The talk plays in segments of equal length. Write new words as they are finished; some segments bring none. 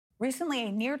Recently,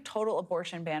 a near-total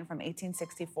abortion ban from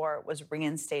 1864 was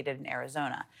reinstated in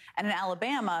Arizona. And in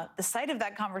Alabama, the site of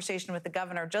that conversation with the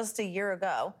governor just a year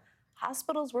ago,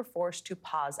 hospitals were forced to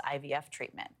pause IVF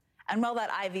treatment. And while that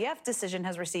IVF decision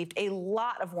has received a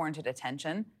lot of warranted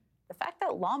attention, the fact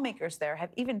that lawmakers there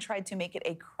have even tried to make it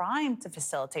a crime to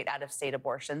facilitate out-of-state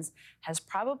abortions has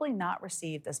probably not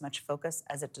received as much focus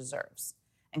as it deserves.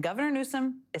 And Governor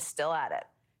Newsom is still at it.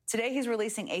 Today, he's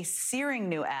releasing a searing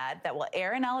new ad that will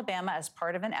air in Alabama as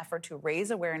part of an effort to raise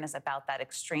awareness about that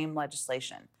extreme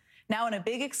legislation. Now, in a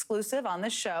big exclusive on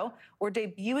this show, we're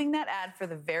debuting that ad for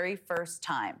the very first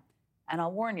time. And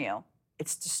I'll warn you,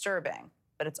 it's disturbing,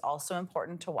 but it's also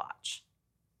important to watch.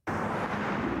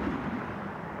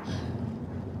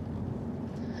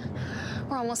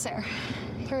 We're almost there.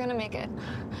 You're gonna make it.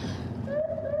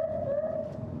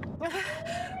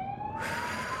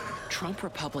 Trump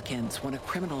Republicans want to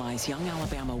criminalize young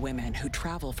Alabama women who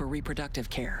travel for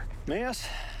reproductive care. Miss,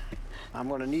 I'm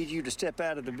going to need you to step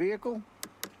out of the vehicle,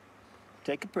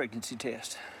 take a pregnancy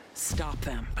test. Stop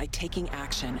them by taking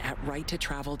action at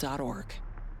righttotravel.org.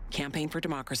 Campaign for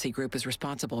Democracy Group is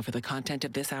responsible for the content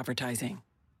of this advertising.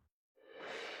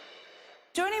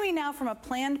 Joining me now from a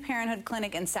Planned Parenthood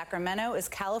clinic in Sacramento is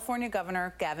California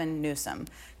Governor Gavin Newsom.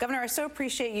 Governor, I so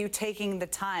appreciate you taking the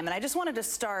time. And I just wanted to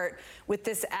start with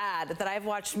this ad that I've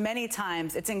watched many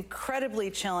times. It's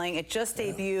incredibly chilling. It just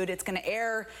debuted. It's going to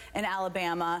air in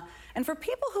Alabama. And for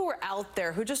people who are out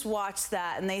there who just watch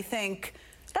that and they think,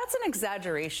 that's an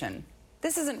exaggeration,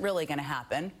 this isn't really going to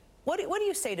happen, what do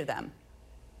you say to them?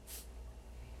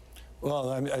 Well,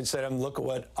 I'd say look at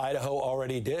what Idaho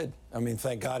already did. I mean,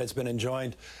 thank God it's been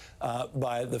enjoined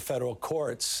by the federal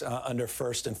courts under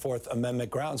First and Fourth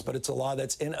Amendment grounds, but it's a law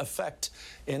that's in effect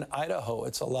in Idaho.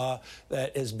 It's a law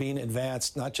that is being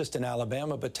advanced not just in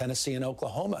Alabama, but Tennessee and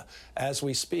Oklahoma as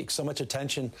we speak. So much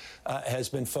attention has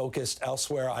been focused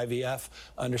elsewhere. IVF,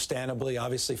 understandably,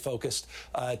 obviously focused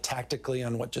tactically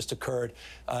on what just occurred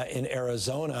in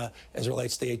Arizona as it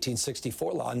relates to the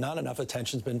 1864 law. Not enough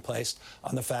attention has been placed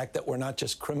on the fact that we're not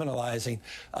just criminalizing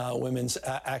women's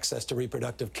access to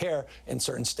reproductive care in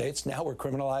certain states. Now we're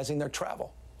criminalizing their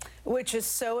travel. Which is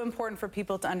so important for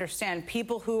people to understand.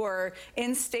 People who are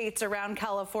in states around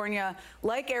California,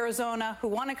 like Arizona, who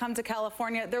want to come to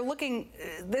California, they're looking,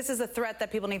 this is a threat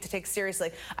that people need to take seriously.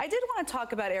 I did want to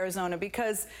talk about Arizona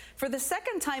because for the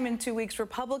second time in 2 weeks,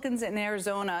 Republicans in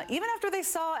Arizona, even after they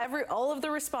saw all of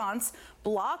the response,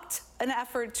 blocked an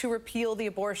effort to repeal the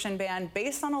abortion ban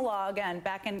based on a law, again,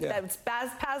 back in, that was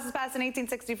passed in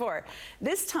 1864.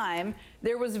 This time,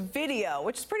 there was video,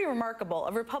 which is pretty remarkable,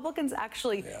 of Republicans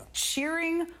actually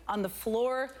cheering on the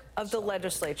floor of the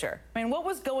legislature. I mean, what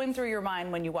was going through your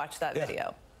mind when you watched that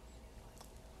video?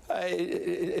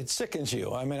 It sickens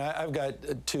you. I mean, I've got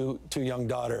two young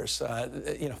daughters.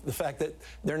 You know, the fact that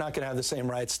they're not going to have the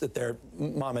same rights that their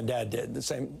mom and dad did, the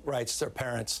same rights their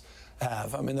parents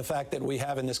have. I mean, the fact that we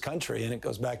have in this country, and it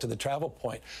goes back to the travel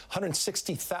point,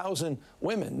 160,000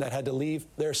 women that had to leave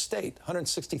their state,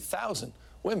 160,000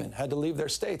 women had to leave their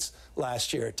states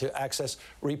last year to access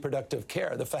reproductive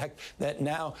care. The fact that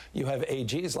now you have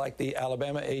AGs like the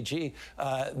Alabama AG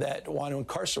that want to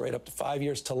incarcerate up to 5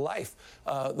 years to life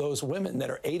those women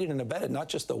that are aided and abetted, not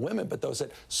just the women, but those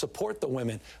that support the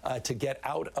women to get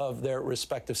out of their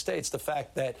respective states. The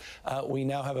fact that we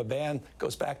now have a ban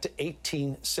goes back to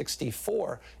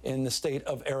 1864 in the state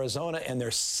of Arizona, and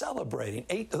they're celebrating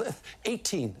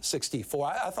 1864.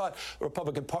 I thought the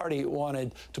Republican Party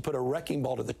wanted to put a wrecking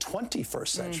ball to the 21st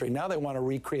century. Now they want to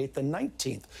recreate the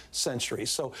 19th century.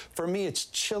 So for me, it's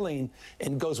chilling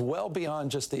and goes well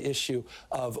beyond just the issue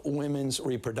of women's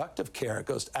reproductive care. It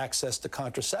goes to access to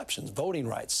contraceptions, voting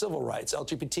rights, civil rights,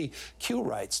 LGBTQ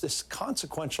rights, this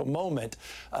consequential moment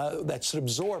that should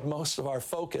absorb most of our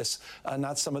focus,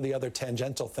 not some of the other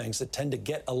tangential things that tend to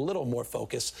get a little more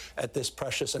focus at this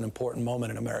precious and important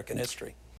moment in American history.